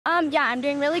Yeah, I'm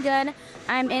doing really good.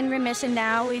 I'm in remission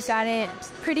now. We've got it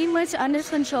pretty much under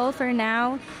control for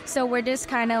now. So we're just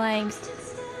kind of like,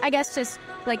 I guess just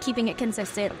like keeping it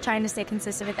consistent, trying to stay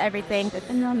consistent with everything,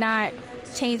 not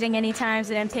changing any times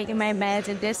that I'm taking my meds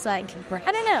and just like,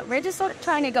 I don't know, we're just sort of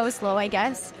trying to go slow, I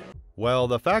guess. Well,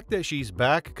 the fact that she's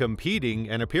back competing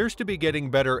and appears to be getting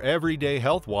better every day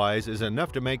health-wise is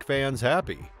enough to make fans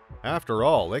happy. After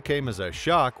all, it came as a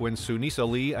shock when Sunisa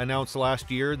Lee announced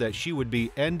last year that she would be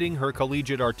ending her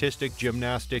collegiate artistic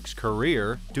gymnastics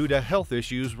career due to health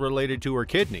issues related to her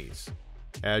kidneys.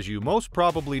 As you most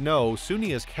probably know,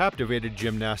 Suni has captivated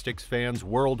gymnastics fans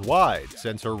worldwide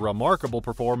since her remarkable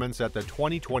performance at the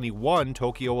 2021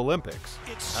 Tokyo Olympics.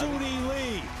 It's Suni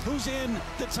Lee who's in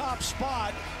the top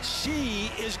spot.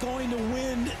 She is going to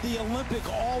win the Olympic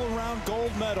all-around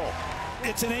gold medal.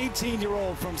 It's an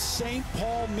 18-year-old from St.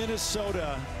 Paul,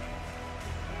 Minnesota,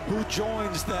 who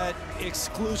joins that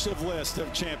exclusive list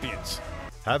of champions.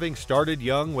 Having started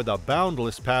young with a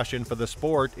boundless passion for the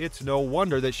sport, it's no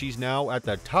wonder that she's now at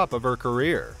the top of her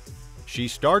career. She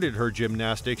started her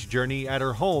gymnastics journey at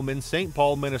her home in St.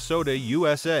 Paul, Minnesota,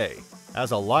 USA.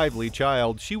 As a lively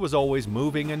child, she was always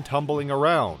moving and tumbling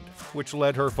around, which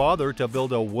led her father to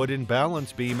build a wooden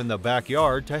balance beam in the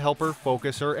backyard to help her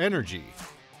focus her energy.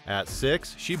 At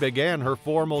 6, she began her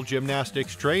formal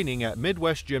gymnastics training at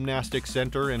Midwest Gymnastics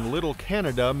Centre in Little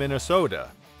Canada, Minnesota.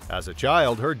 As a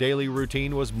child, her daily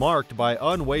routine was marked by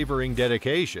unwavering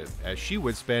dedication, as she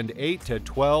would spend 8 to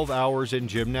 12 hours in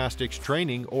gymnastics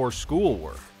training or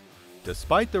schoolwork.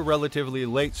 Despite the relatively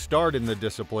late start in the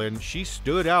discipline, she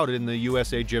stood out in the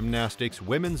USA Gymnastics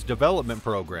Women's Development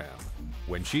Program.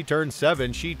 When she turned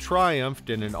 7, she triumphed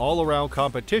in an all-around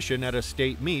competition at a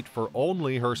state meet for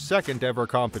only her second ever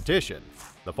competition.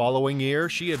 The following year,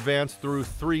 she advanced through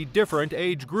 3 different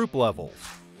age group levels.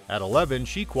 At 11,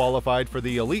 she qualified for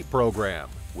the elite program,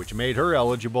 which made her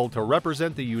eligible to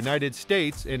represent the United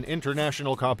States in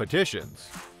international competitions.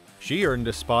 She earned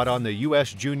a spot on the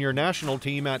U.S. junior national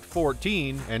team at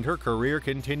 14, and her career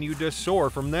continued to soar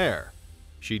from there.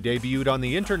 She debuted on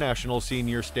the international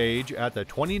senior stage at the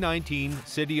 2019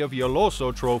 City of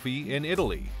Yoloso Trophy in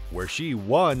Italy, where she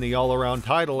won the all-around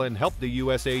title and helped the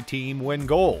USA team win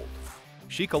gold.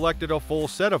 She collected a full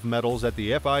set of medals at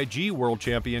the FIG World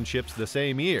Championships the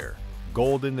same year: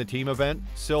 gold in the team event,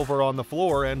 silver on the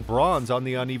floor, and bronze on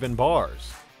the uneven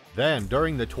bars. Then,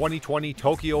 during the 2020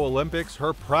 Tokyo Olympics,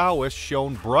 her prowess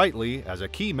shone brightly as a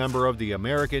key member of the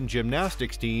American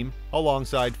gymnastics team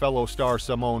alongside fellow star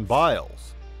Simone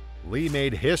Biles. Lee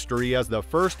made history as the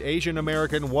first Asian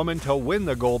American woman to win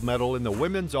the gold medal in the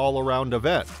women's all-around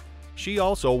event. She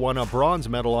also won a bronze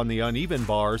medal on the uneven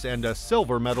bars and a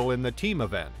silver medal in the team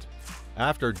event.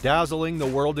 After dazzling the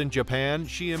world in Japan,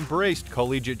 she embraced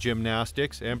collegiate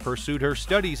gymnastics and pursued her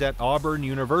studies at Auburn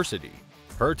University.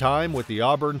 Her time with the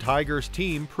Auburn Tigers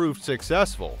team proved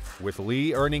successful, with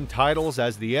Lee earning titles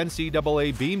as the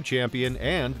NCAA beam champion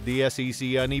and the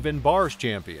SEC uneven bars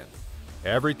champion.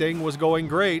 Everything was going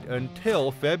great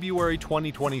until February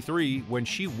 2023, when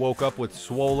she woke up with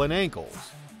swollen ankles.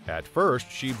 At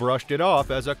first, she brushed it off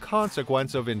as a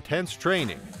consequence of intense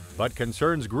training, but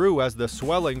concerns grew as the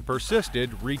swelling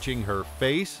persisted, reaching her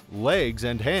face, legs,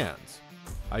 and hands.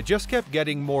 "I just kept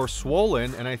getting more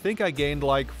swollen, and I think I gained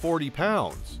like 40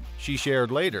 pounds, she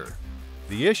shared later.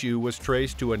 The issue was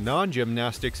traced to a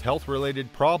non-gymnastics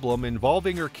health-related problem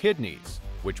involving her kidneys,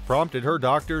 which prompted her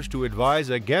doctors to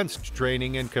advise against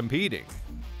training and competing.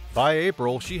 By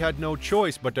April, she had no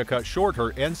choice but to cut short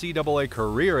her NCAA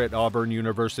career at Auburn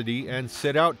University and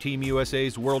sit out Team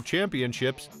USA's World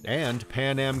Championships and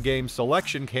Pan Am Games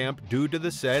selection camp due to the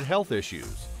said health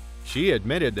issues. She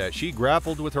admitted that she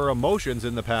grappled with her emotions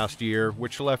in the past year,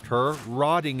 which left her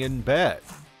rotting in bed.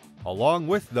 Along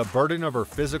with the burden of her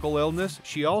physical illness,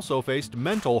 she also faced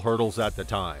mental hurdles at the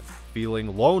time,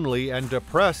 feeling lonely and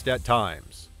depressed at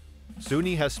times.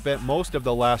 Suni has spent most of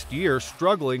the last year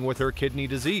struggling with her kidney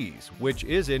disease, which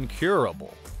is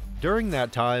incurable. During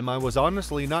that time, I was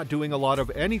honestly not doing a lot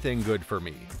of anything good for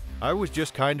me. I was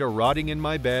just kinda rotting in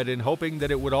my bed and hoping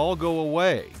that it would all go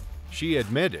away," she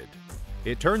admitted.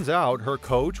 It turns out her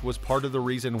coach was part of the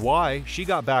reason why she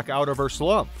got back out of her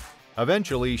slump.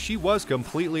 Eventually, she was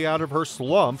completely out of her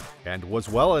slump and was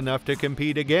well enough to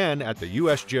compete again at the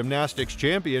U.S. Gymnastics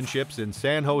Championships in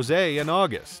San Jose in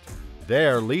August.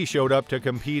 There, Lee showed up to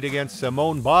compete against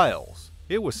Simone Biles.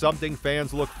 It was something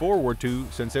fans looked forward to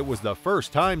since it was the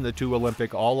first time the two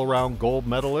Olympic all-around gold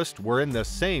medalists were in the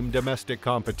same domestic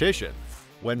competition.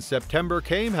 When September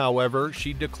came, however,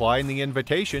 she declined the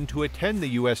invitation to attend the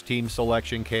U.S. team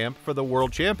selection camp for the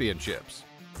World Championships.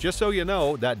 Just so you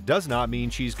know, that does not mean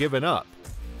she's given up.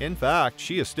 In fact,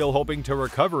 she is still hoping to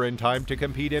recover in time to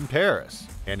compete in Paris,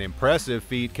 an impressive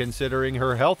feat considering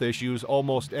her health issues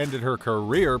almost ended her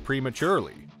career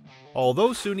prematurely. Although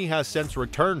Suni has since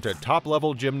returned to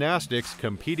top-level gymnastics,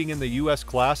 competing in the U.S.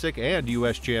 Classic and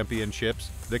U.S. Championships,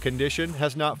 the condition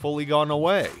has not fully gone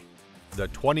away. The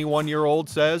 21-year-old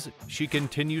says she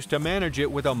continues to manage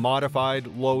it with a modified,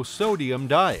 low-sodium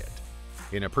diet.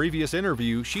 In a previous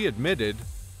interview, she admitted,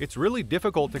 "It's really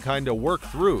difficult to kind of work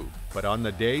through, but on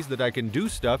the days that I can do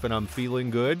stuff and I'm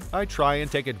feeling good, I try and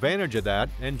take advantage of that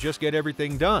and just get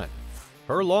everything done."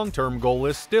 Her long-term goal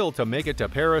is still to make it to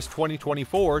Paris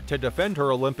 2024 to defend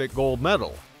her Olympic gold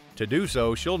medal. To do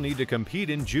so, she'll need to compete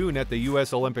in June at the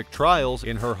U.S. Olympic trials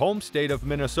in her home state of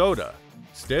Minnesota.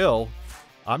 Still,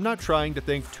 I'm not trying to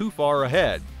think too far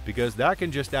ahead because that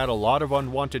can just add a lot of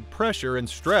unwanted pressure and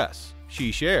stress,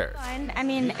 she shared. I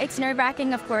mean, it's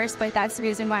nerve-wracking, of course, but that's the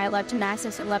reason why I love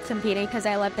gymnastics. I love competing because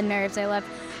I love the nerves. I love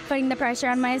putting the pressure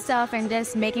on myself and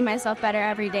just making myself better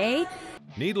every day.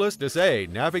 Needless to say,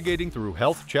 navigating through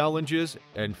health challenges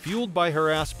and fueled by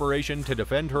her aspiration to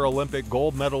defend her Olympic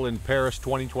gold medal in Paris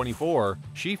 2024,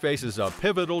 she faces a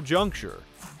pivotal juncture.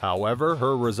 However,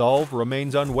 her resolve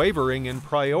remains unwavering in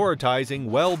prioritizing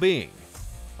well-being.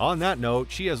 On that note,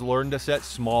 she has learned to set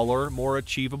smaller, more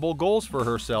achievable goals for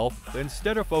herself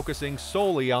instead of focusing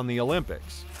solely on the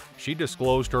Olympics. She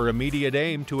disclosed her immediate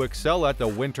aim to excel at the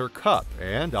Winter Cup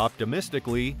and,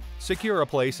 optimistically, secure a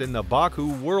place in the Baku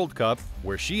World Cup,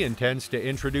 where she intends to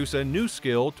introduce a new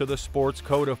skill to the sport's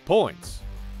code of points.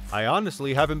 "I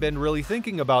honestly haven't been really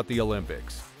thinking about the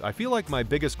Olympics. I feel like my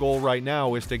biggest goal right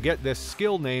now is to get this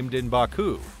skill named in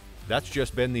Baku. That's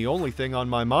just been the only thing on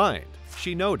my mind,"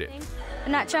 she noted.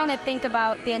 I'm not trying to think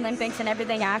about the Olympics and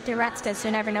everything afterwards because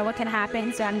you never know what can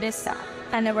happen, so I'm just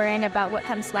kind of worrying about what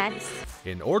comes next.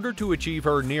 In order to achieve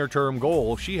her near-term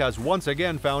goal, she has once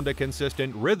again found a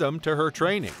consistent rhythm to her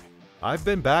training. "I've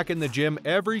been back in the gym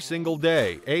every single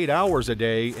day, 8 hours a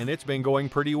day, and it's been going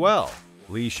pretty well,"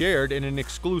 Lee shared in an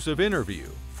exclusive interview.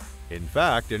 In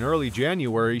fact, in early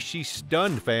January, she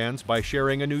stunned fans by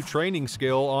sharing a new training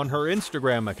skill on her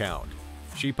Instagram account.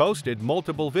 She posted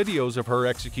multiple videos of her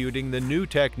executing the new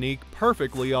technique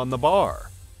perfectly on the bar.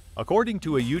 According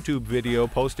to a YouTube video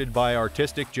posted by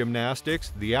Artistic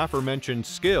Gymnastics, the aforementioned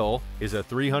skill is a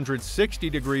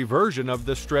 360-degree version of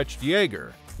the stretched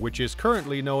Jaeger, which is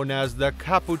currently known as the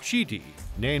Cappucciti,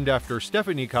 named after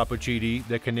Stephanie Cappucciti,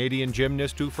 the Canadian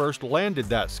gymnast who first landed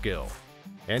that skill.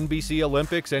 NBC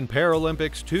Olympics and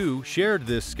Paralympics too shared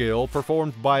this skill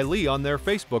performed by Lee on their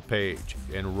Facebook page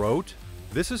and wrote,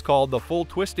 "This is called the full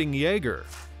twisting Jaeger.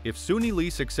 If Suni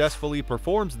Lee successfully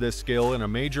performs this skill in a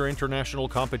major international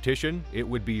competition, it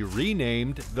would be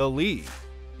renamed the Lee."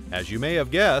 As you may have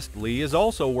guessed, Lee is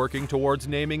also working towards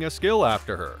naming a skill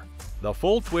after her. The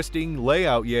full twisting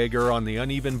layout Jaeger on the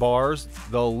uneven bars,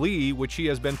 the Lee, which she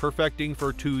has been perfecting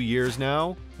for 2 years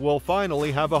now, will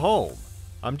finally have a home.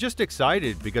 "I'm just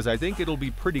excited because I think it'll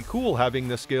be pretty cool having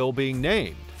the skill being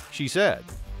named," she said.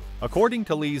 According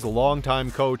to Lee's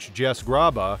longtime coach Jess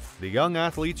Graba, the young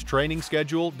athlete's training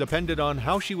schedule depended on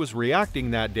how she was reacting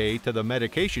that day to the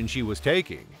medication she was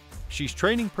taking. "She's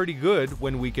training pretty good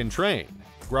when we can train,"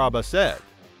 Graba said.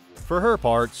 For her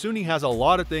part, Suni has a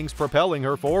lot of things propelling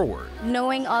her forward.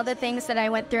 Knowing all the things that I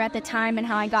went through at the time and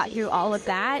how I got through all of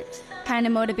that kind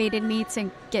of motivated me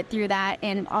to get through that,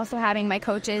 and also having my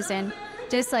coaches and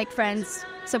just like friends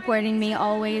supporting me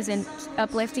always and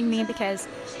uplifting me because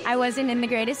I wasn't in the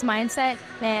greatest mindset,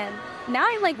 and now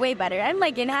I'm like way better. I'm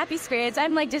like in happy spirits.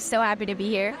 I'm like just so happy to be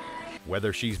here.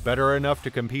 Whether she's better enough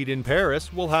to compete in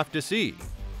Paris, we'll have to see.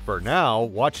 For now,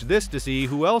 watch this to see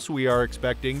who else we are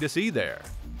expecting to see there.